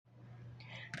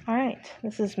Alright,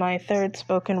 this is my third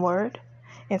spoken word.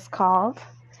 It's called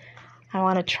I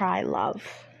Want to Try Love.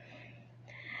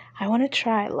 I want to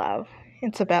try love.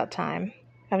 It's about time.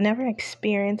 I've never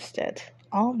experienced it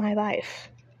all my life.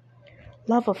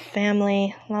 Love of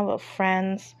family, love of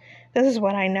friends. This is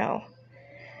what I know.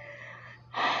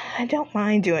 I don't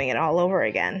mind doing it all over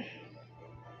again.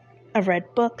 I've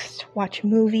read books, watched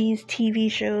movies,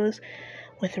 TV shows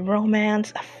with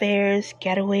romance, affairs,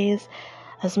 getaways,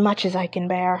 as much as I can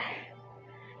bear.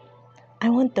 I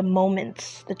want the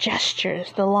moments, the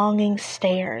gestures, the longing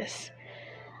stares.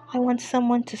 I want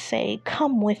someone to say,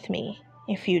 "Come with me,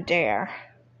 if you dare."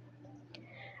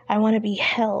 I want to be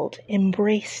held,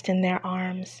 embraced in their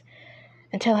arms,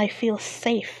 until I feel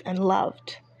safe and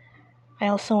loved. I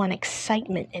also want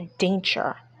excitement and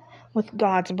danger, with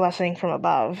God's blessing from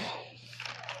above.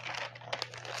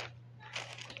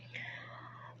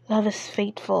 Love is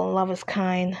faithful, love is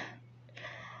kind.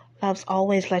 Love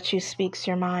always lets you speak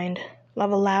your mind.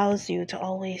 Love allows you to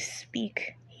always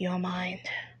speak your mind.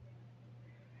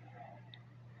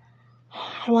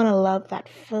 I want a love that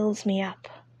fills me up,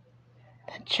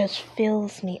 that just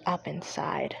fills me up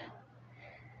inside.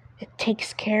 It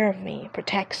takes care of me,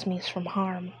 protects me from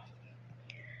harm.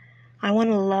 I want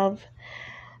a love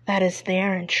that is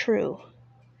there and true,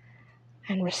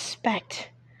 and respect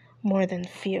more than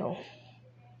few.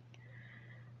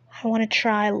 I want to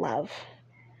try love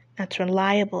that's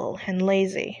reliable and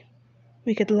lazy.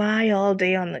 We could lie all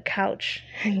day on the couch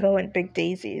and go in big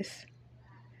daisies.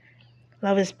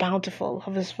 Love is bountiful,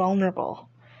 love is vulnerable.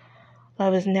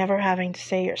 Love is never having to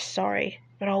say you're sorry,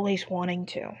 but always wanting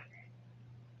to.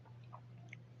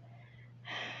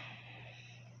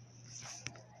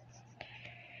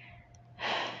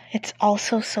 It's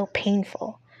also so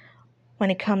painful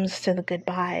when it comes to the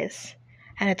goodbyes,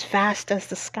 and it's vast as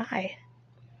the sky.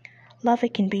 Love,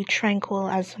 it can be tranquil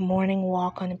as a morning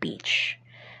walk on a beach,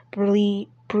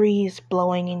 breeze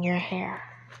blowing in your hair,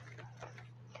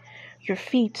 your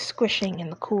feet squishing in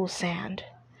the cool sand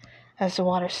as the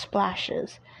water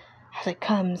splashes as it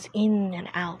comes in and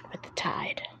out with the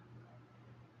tide.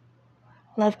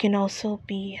 Love can also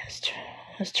be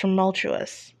as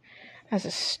tumultuous as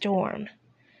a storm,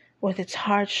 with its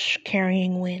harsh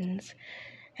carrying winds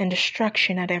and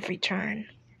destruction at every turn,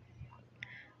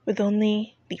 with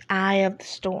only the eye of the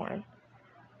storm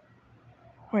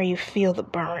where you feel the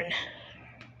burn.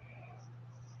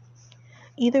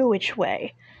 Either which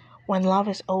way, when love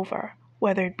is over,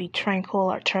 whether it be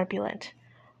tranquil or turbulent,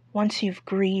 once you've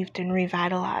grieved and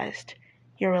revitalized,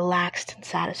 you're relaxed and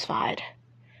satisfied.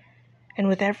 And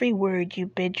with every word you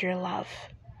bid your love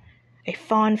a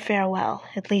fond farewell,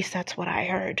 at least that's what I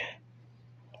heard.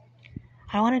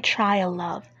 I want to try a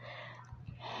love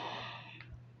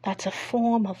that's a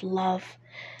form of love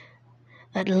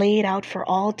that laid out for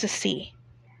all to see.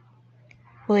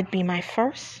 Will it be my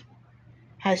first?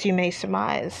 As you may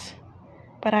surmise,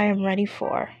 but I'm ready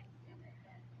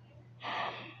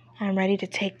to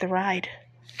take the ride.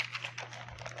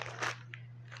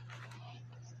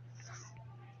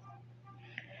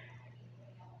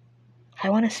 I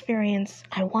want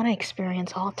to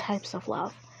experience all types of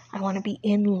love. I want to be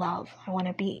in love. I want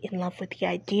to be in love with the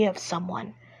idea of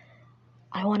someone.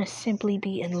 I want to simply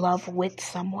be in love with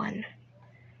someone.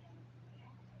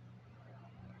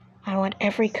 I want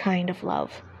every kind of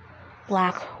love.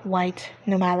 Black, white,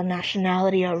 no matter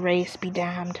nationality or race, be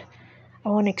damned. I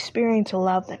want to experience a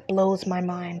love that blows my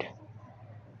mind.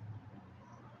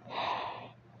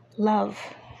 Love.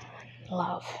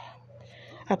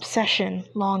 Obsession,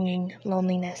 longing,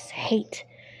 loneliness, hate,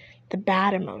 the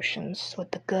bad emotions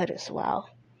with the good as well.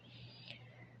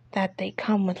 That they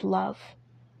come with love.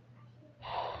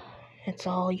 It's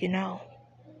all you know.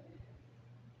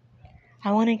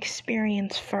 I want to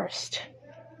experience first.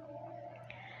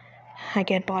 I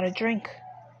get bought a drink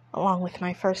along with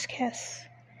my first kiss.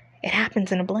 It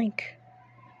happens in a blink.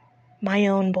 My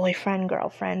own boyfriend,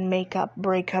 girlfriend, makeup,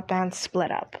 breakup, and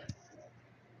split up.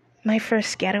 My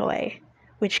first getaway,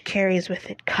 which carries with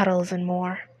it cuddles and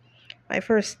more. My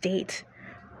first date,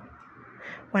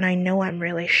 when I know I'm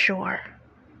really sure.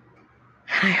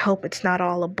 I hope it's not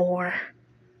all a bore.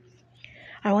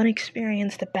 I want to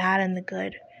experience the bad and the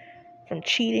good. From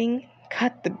cheating,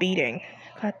 cut the beating.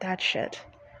 Cut that shit.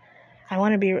 I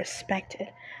want to be respected.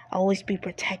 Always be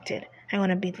protected. I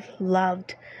want to be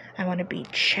loved. I want to be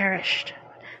cherished.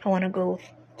 I want to go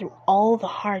through all the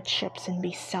hardships and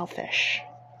be selfish.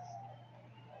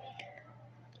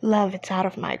 Love, it's out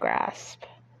of my grasp.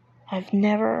 I've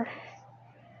never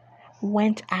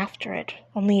went after it,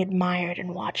 only admired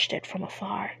and watched it from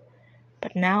afar.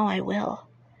 But now I will.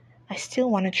 I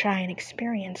still want to try and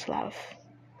experience love.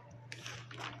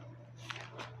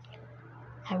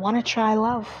 I want to try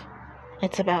love.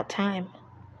 It's about time.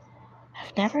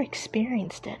 I've never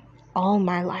experienced it all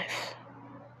my life.